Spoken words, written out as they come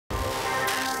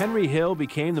Henry Hill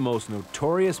became the most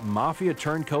notorious mafia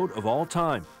turncoat of all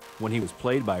time when he was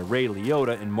played by Ray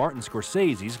Liotta in Martin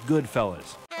Scorsese's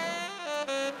Goodfellas.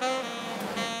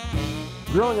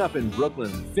 Growing up in Brooklyn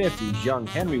in the 50s, young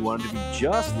Henry wanted to be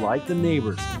just like the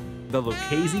neighbors, the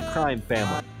Lucchese crime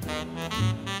family.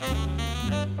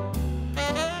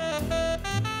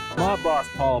 Mob boss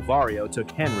Paul Vario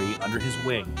took Henry under his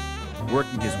wing.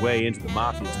 Working his way into the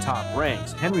mafia's top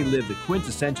ranks, Henry lived the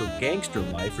quintessential gangster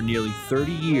life for nearly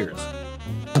 30 years.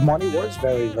 The money was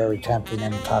very, very tempting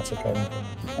and intoxicating.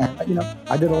 And,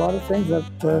 I did a lot of things that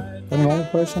a normal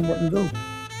person wouldn't do.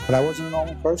 But I wasn't a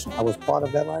normal person. I was part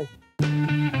of that life.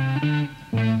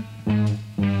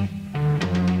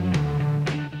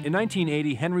 In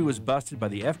 1980, Henry was busted by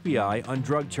the FBI on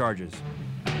drug charges.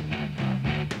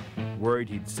 Worried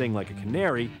he'd sing like a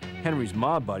canary, Henry's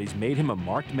mob buddies made him a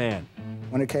marked man.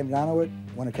 When it came down to it,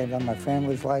 when it came down to my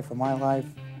family's life and my life,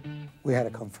 we had to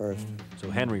come first. So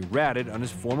Henry ratted on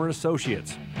his former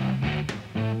associates.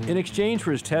 In exchange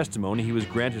for his testimony, he was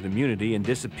granted immunity and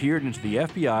disappeared into the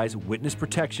FBI's witness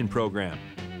protection program.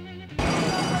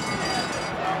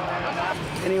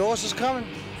 Any horses coming?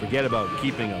 Forget about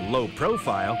keeping a low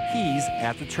profile, he's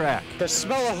at the track. The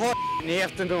smell of horse in the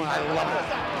afternoon, I love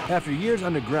it. After years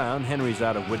underground, Henry's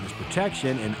out of witness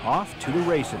protection and off to the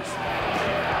races.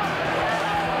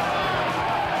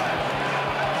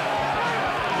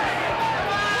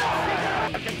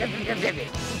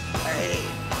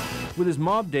 With his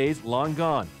mob days long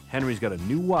gone, Henry's got a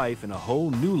new wife and a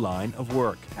whole new line of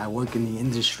work. I work in the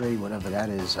industry, whatever that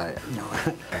is.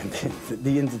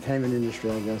 The entertainment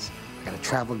industry, I guess. I got a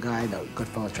travel guide, a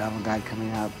Goodfellas travel guide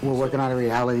coming out. We're working on a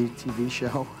reality TV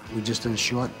show. We just did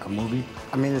a movie.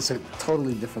 I mean, it's a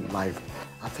totally different life.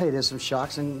 I'll tell you, there's some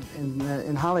sharks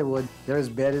in Hollywood. They're as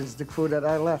bad as the crew that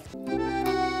I left.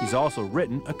 He's also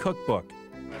written a cookbook.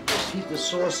 Heat the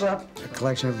sauce up. A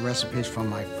collection of recipes from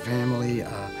my family,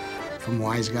 from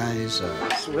wise guys.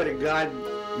 I swear to God,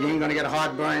 you ain't gonna get a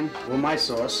heartburn with my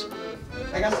sauce.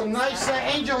 I got some nice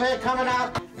angel hair coming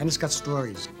out. And it's got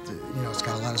stories. It's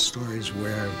got a lot of stories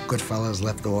where Goodfellas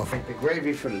left off. Make the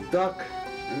gravy for the duck,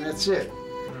 and that's it.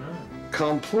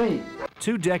 Complete.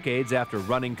 2 decades after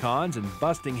running cons and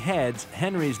busting heads,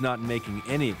 Henry's not making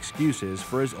any excuses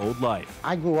for his old life.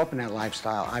 I grew up in that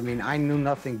lifestyle. I mean, I knew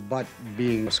nothing but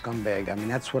being a scumbag. I mean,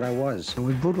 that's what I was. And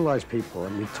we brutalized people,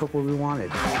 and we took what we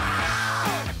wanted.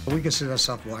 We consider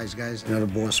ourselves wise guys. The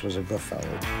boss was a good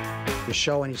fellow. If you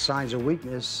show any signs of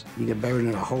weakness, you get buried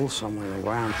in a hole somewhere in the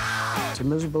ground. It's a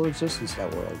miserable existence,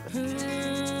 that world.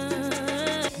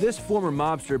 This former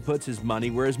mobster puts his money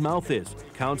where his mouth is,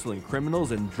 counseling criminals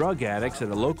and drug addicts at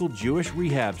a local Jewish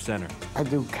rehab center. I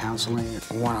do counseling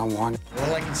one-on-one.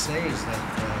 All I can say is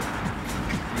that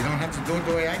you don't have to do it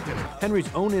the way I did it.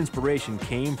 Henry's own inspiration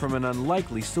came from an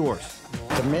unlikely source.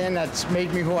 The man that's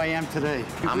made me who I am today.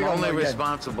 I'm only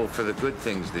responsible for the good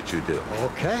things that you do.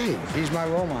 Okay, he's my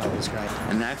role model, this guy.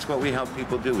 And that's what we help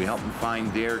people do. We help them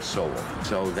find their soul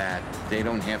so that they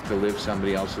don't have to live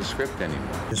somebody else's script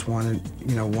anymore. Just want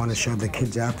to show the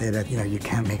kids out there that, you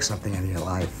can make something out of your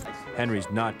life. Henry's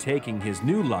not taking his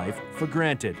new life for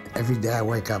granted. Every day I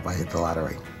wake up, I hit the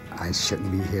lottery. I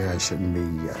shouldn't be here. I shouldn't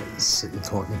be sitting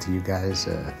talking to you guys.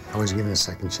 I was given a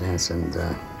second chance, and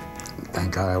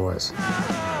thank God I was.